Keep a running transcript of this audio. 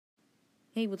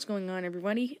Hey, what's going on,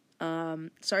 everybody?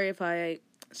 Sorry if I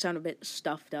sound a bit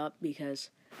stuffed up because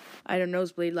I had a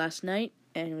nosebleed last night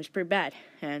and it was pretty bad.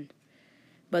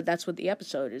 But that's what the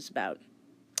episode is about.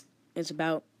 It's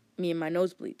about me and my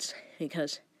nosebleeds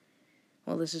because,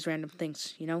 well, this is random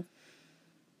things, you know?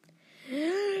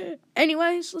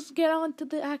 Anyways, let's get on to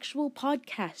the actual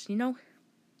podcast, you know?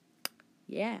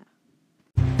 Yeah.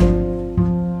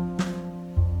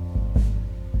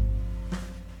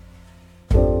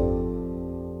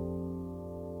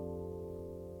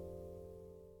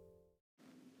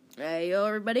 Hey, yo,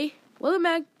 everybody. Welcome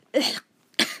back.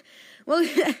 Well,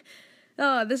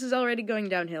 this is already going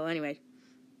downhill. Anyway,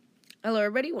 hello,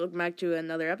 everybody. Welcome back to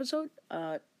another episode.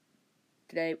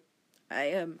 Today I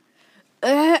am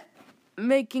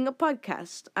making a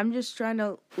podcast. I'm just trying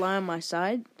to lie on my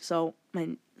side. So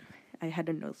I had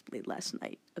a nosebleed last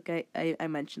night. Okay, I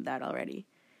mentioned that already.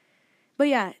 But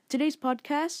yeah, today's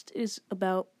podcast is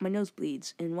about my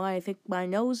nosebleeds and why I think my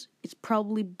nose is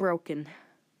probably broken.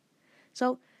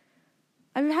 So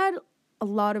I've had a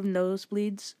lot of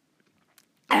nosebleeds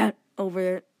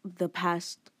over the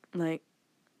past 3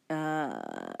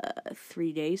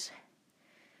 days.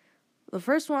 The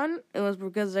first one, it was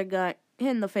because I got hit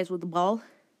in the face with a ball.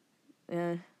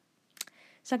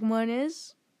 Second one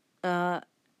is my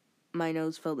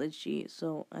nose felt itchy,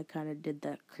 so I kind of did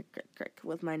that crick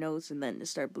with my nose, and then it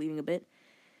started bleeding a bit.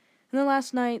 And then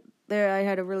last night I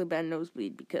had a really bad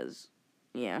nosebleed because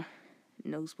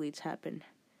nosebleeds happen.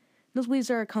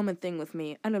 Nosebleeds are a common thing with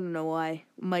me. I don't know why.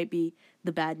 It might be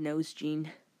the bad nose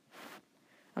gene.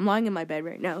 I'm lying in my bed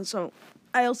right now, so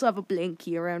I also have a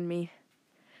blankie around me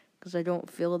because I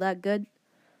don't feel that good.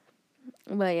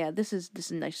 But yeah, this is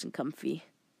nice and comfy.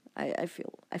 I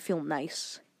feel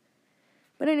nice.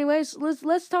 But anyways,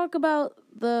 let's talk about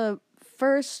the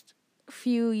first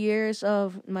few years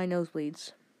of my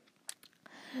nosebleeds.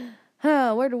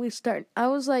 Where do we start? I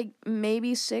was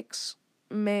maybe 6.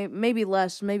 Maybe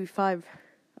less, maybe 5,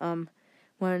 when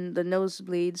the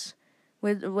nosebleeds,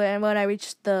 when I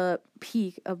reached the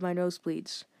peak of my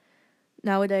nosebleeds.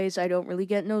 Nowadays, I don't really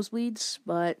get nosebleeds,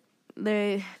 but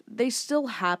they still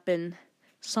happen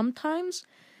sometimes.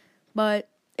 But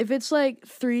if it's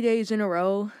 3 days in a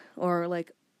row, or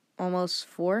almost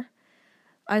 4,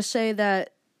 I say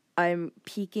that I'm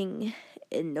peaking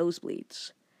in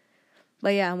nosebleeds.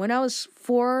 But yeah, when I was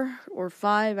 4 or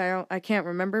 5, I can't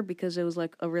remember because it was a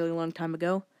really long time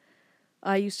ago.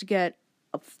 I used to get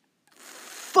a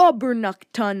fubbernuck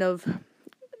ton of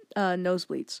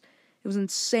nosebleeds. It was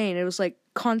insane. It was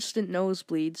constant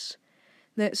nosebleeds.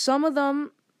 Some of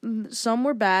them, some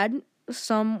were bad,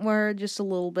 some were just a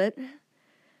little bit.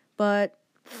 But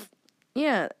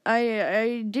yeah,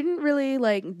 I didn't really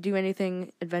do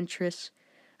anything adventurous.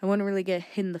 I wouldn't really get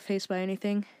hit in the face by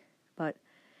anything, but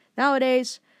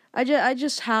nowadays, I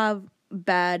just have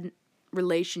bad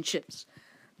relationships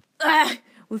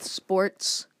with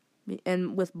sports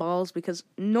and with balls because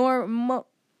whether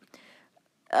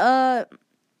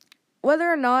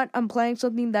or not I'm playing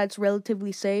something that's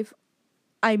relatively safe,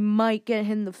 I might get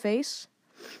hit in the face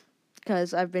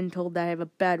because I've been told that I have a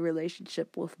bad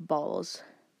relationship with balls.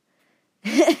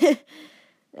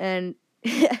 And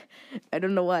I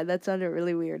don't know why, that sounded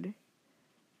really weird.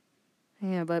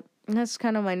 Yeah, but that's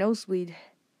kind of my nosebleed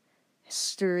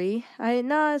history.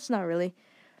 No, it's not really.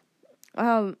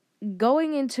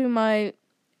 Going into my,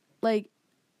 what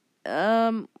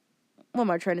am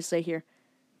I trying to say here?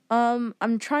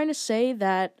 I'm trying to say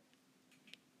that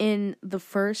in the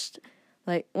first,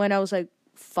 when I was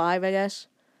 5, I guess,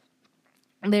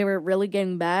 they were really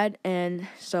getting bad, and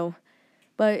so,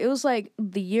 but it was the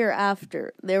year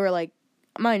after, they were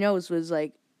my nose was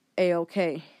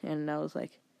A-okay, and I was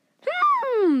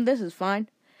this is fine.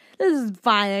 This is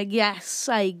fine, I guess.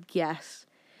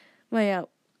 But yeah,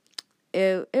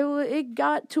 it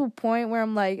got to a point where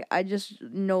I'm I just,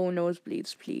 no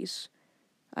nosebleeds, please.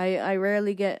 I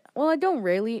rarely get, well, I don't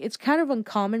really. It's kind of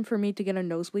uncommon for me to get a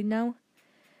nosebleed now.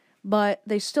 But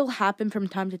they still happen from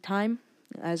time to time,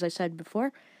 as I said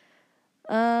before.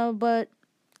 But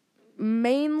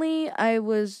mainly I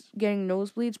was getting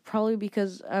nosebleeds probably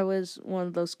because I was one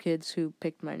of those kids who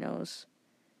picked my nose.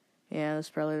 Yeah, that's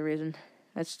probably the reason.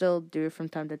 I still do it from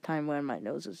time to time when my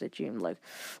nose is itchy. I'm oh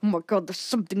my god, there's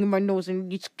something in my nose and it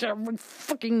needs to get out right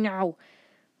fucking now.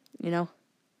 You know?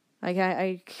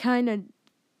 I kind of,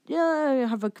 I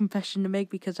have a confession to make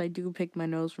because I do pick my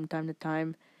nose from time to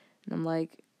time. And I'm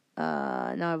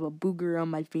now I have a booger on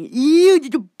my finger. Ew,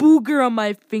 there's a booger on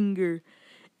my finger.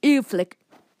 Ew, flick.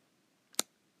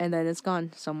 And then it's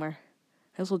gone somewhere.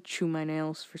 I also chew my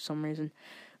nails for some reason.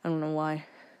 I don't know why.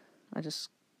 It's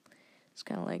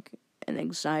kind of an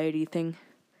anxiety thing.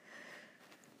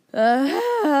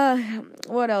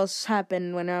 What else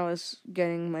happened when I was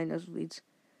getting my nosebleeds?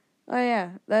 Oh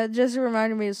yeah, that just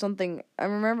reminded me of something. I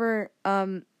remember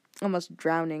almost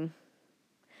drowning.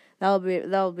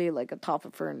 That'll be like a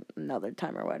topic for another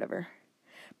time or whatever.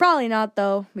 Probably not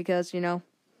though, because I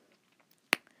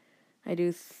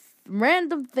do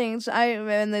random things.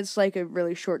 And it's like a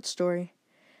really short story.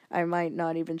 I might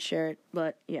not even share it,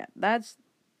 but yeah, that's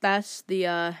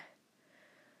the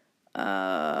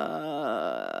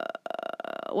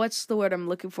what's the word I'm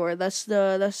looking for? That's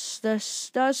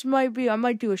might be. I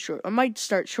might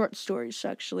start short stories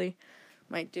actually.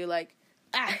 Might do like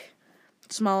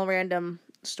small random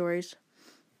stories.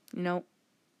 You know,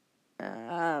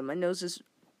 my nose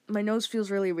feels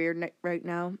really weird right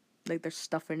now. Like there's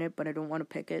stuff in it, but I don't want to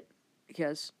pick it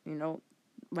because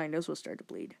my nose will start to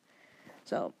bleed.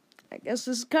 So I guess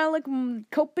this is kind of like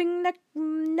coping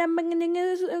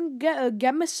mechanism.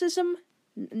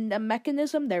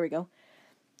 There we go.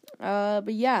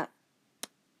 But yeah.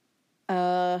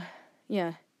 Yeah.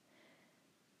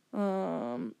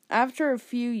 After a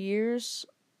few years,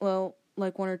 well,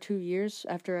 like 1 or 2 years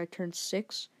after I turned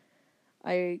 6,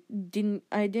 I don't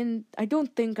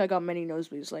think I got many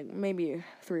nosebleeds, like maybe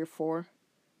 3 or 4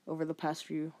 over the past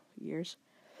few years.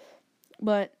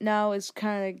 But now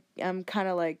I'm kind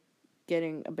of like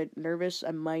getting a bit nervous.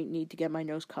 I might need to get my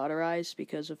nose cauterized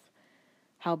because of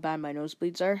how bad my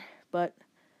nosebleeds are. But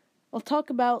I'll talk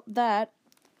about that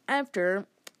after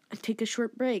I take a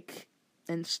short break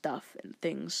and stuff and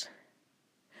things.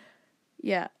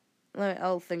 Yeah,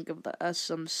 I'll think of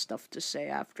some stuff to say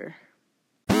after.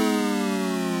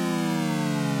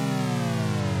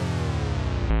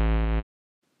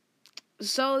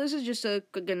 So this is just a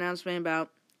quick announcement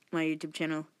about my YouTube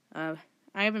channel. I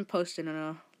haven't posted in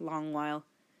a long while.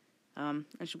 I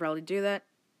should probably do that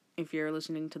if you're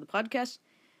listening to the podcast.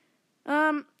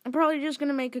 I'm probably just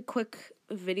gonna make a quick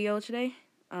video today.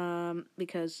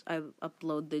 Because I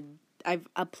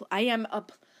am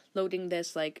uploading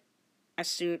this like as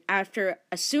soon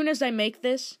as I make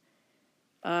this.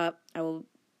 I will.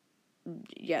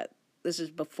 Yeah, this is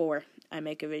before I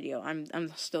make a video. I'm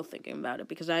still thinking about it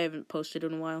because I haven't posted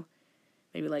in a while.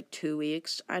 Maybe like 2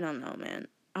 weeks. I don't know, man.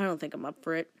 I don't think I'm up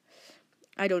for it.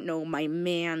 I don't know my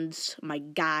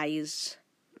guys,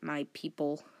 my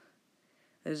people.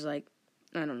 There's like,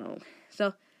 I don't know.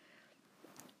 So,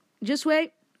 just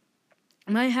wait.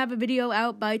 I might have a video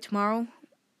out by tomorrow.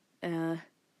 But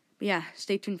yeah,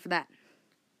 stay tuned for that.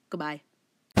 Goodbye.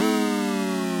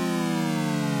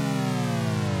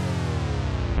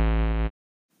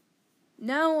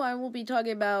 Now I will be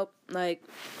talking about, there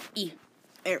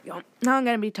we go. Now I'm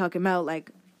going to be talking about,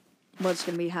 what's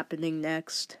going to be happening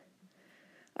next.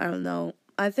 I don't know.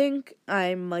 I think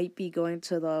I might be going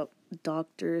to the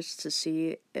doctors to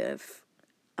see if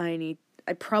I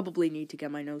probably need to get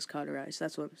my nose cauterized.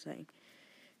 That's what I'm saying.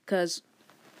 Because,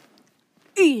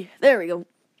 there we go.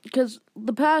 Because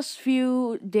the past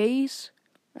few days,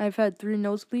 I've had 3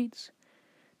 nosebleeds.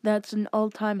 That's an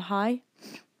all-time high,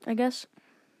 I guess.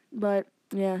 But,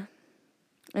 yeah.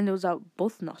 And it was out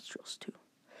both nostrils, too.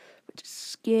 Which is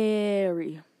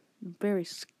scary. Very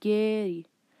scary.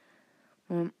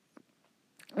 It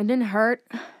didn't hurt.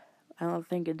 I don't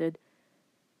think it did.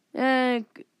 It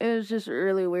was just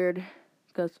really weird.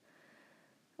 Because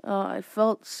I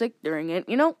felt sick during it,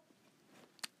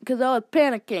 because I was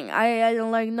panicking. I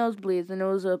didn't like nosebleeds, and it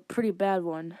was a pretty bad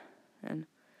one, and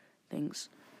things,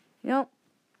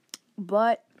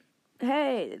 But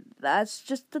hey, that's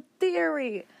just a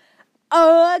theory,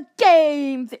 a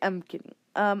game. I'm kidding.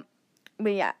 But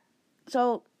yeah.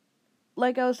 So,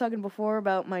 like I was talking before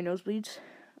about my nosebleeds,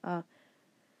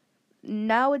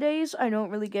 nowadays I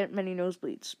don't really get many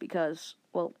nosebleeds because,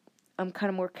 well, I'm kind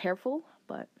of more careful.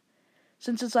 But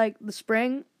since it's like the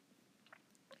spring.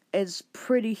 It's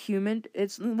pretty humid.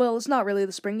 It's not really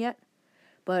the spring yet,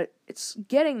 but it's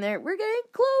getting there. We're getting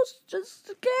close. Just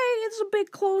okay. It's a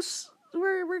bit close.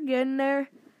 We're getting there.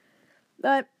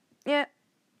 But yeah,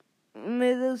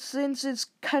 since it's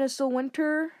kind of still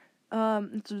winter,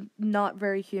 it's not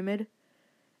very humid,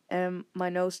 and my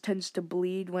nose tends to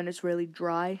bleed when it's really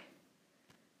dry.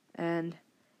 And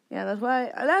yeah, that's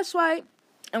why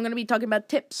I'm gonna be talking about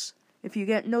tips if you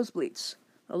get nosebleeds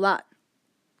a lot.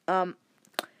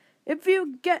 If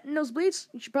you get nosebleeds,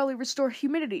 you should probably restore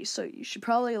humidity. So you should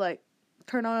probably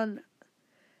turn on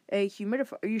a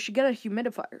humidifier. You should get a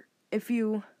humidifier. If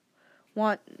you don't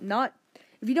want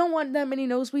that many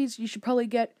nosebleeds, you should probably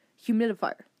get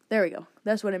humidifier. There we go.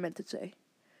 That's what I meant to say.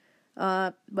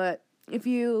 But if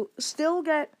you still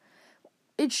get,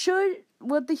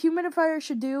 what the humidifier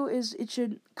should do is it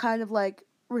should kind of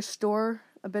restore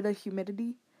a bit of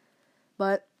humidity.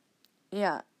 But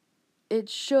yeah, it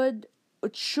should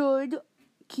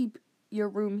keep your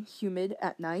room humid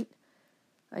at night.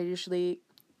 I usually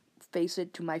face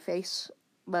it to my face,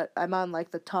 but I'm on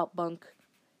like the top bunk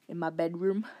in my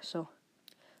bedroom, so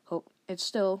hope it's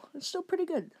still pretty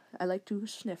good. I like to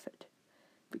sniff it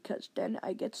because then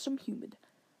I get some humid.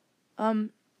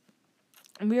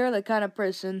 We are the kind of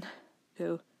person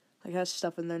who like has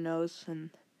stuff in their nose and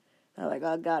they're like,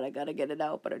 oh God, I gotta get it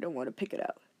out, but I don't want to pick it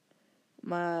out.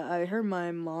 I heard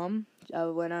my mom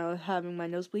when I was having my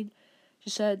nosebleed, she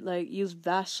said like use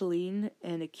Vaseline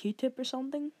and a Q-tip or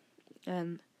something,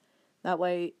 and that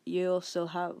way you'll still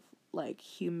have like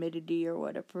humidity or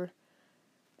whatever,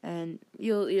 and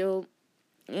you'll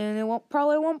and it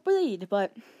probably won't bleed.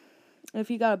 But if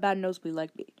you got a bad nosebleed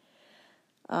like me,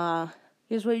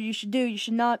 here's what you should do. You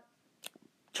should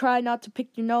try not to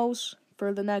pick your nose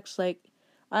for the next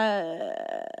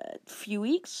few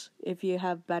weeks if you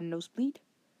have bad nosebleed.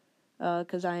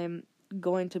 Because I am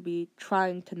going to be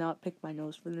trying to not pick my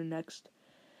nose for the next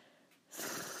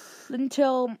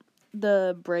until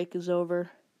the break is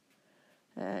over.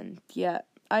 And yeah,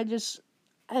 I just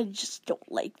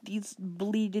don't like these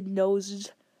bleeded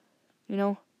noses. You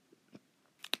know,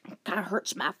 it kind of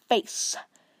hurts my face.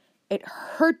 It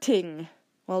hurting.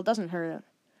 Well, it doesn't hurt.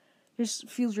 It just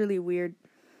feels really weird.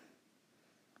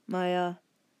 My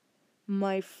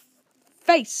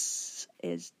face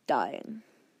is dying.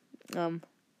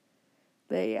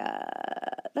 But yeah,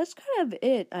 that's kind of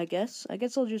it, I guess. I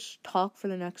guess I'll just talk for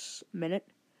the next minute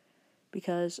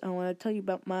because I want to tell you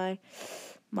about my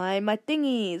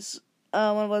thingies.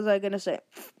 What was I gonna say?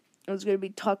 I was gonna be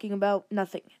talking about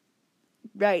nothing.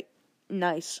 Right.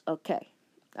 Nice. Okay.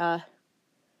 And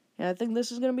I think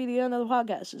this is gonna be the end of the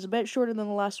podcast. It's a bit shorter than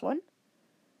the last one.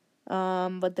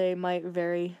 But they might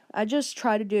vary. I just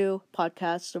try to do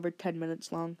podcasts over 10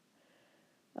 minutes long.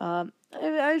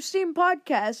 I've seen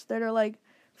podcasts that are like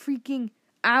freaking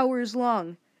hours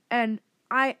long, and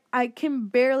I can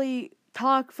barely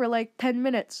talk for like 10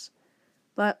 minutes.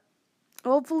 But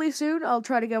hopefully soon I'll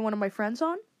try to get one of my friends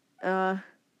on.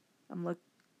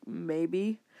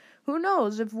 Maybe. Who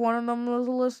knows if one of them was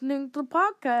listening to the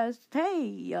podcast?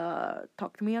 Hey,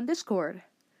 talk to me on Discord.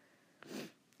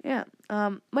 Yeah.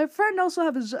 My friend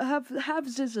also has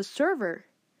a server.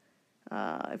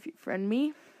 If you friend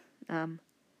me, we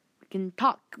can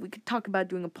talk. We could talk about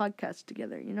doing a podcast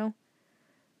together. You know.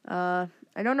 I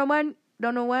don't know when.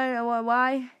 Don't know when or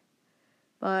why.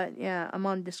 But yeah, I'm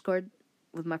on Discord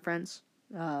with my friends.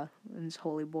 And it's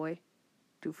Holy Boy,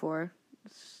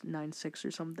 2496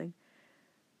 or something.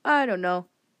 I don't know.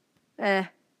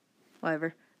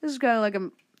 Whatever. This is kind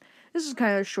of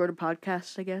a shorter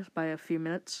podcast, I guess, by a few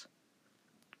minutes.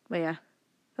 But yeah,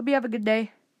 hope you have a good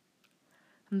day.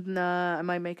 And, I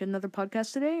might make another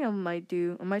podcast today. I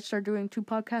might start doing 2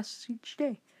 podcasts each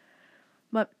day.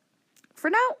 But for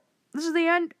now, this is the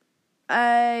end.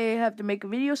 I have to make a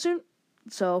video soon.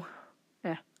 So,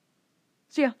 yeah.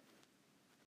 See ya.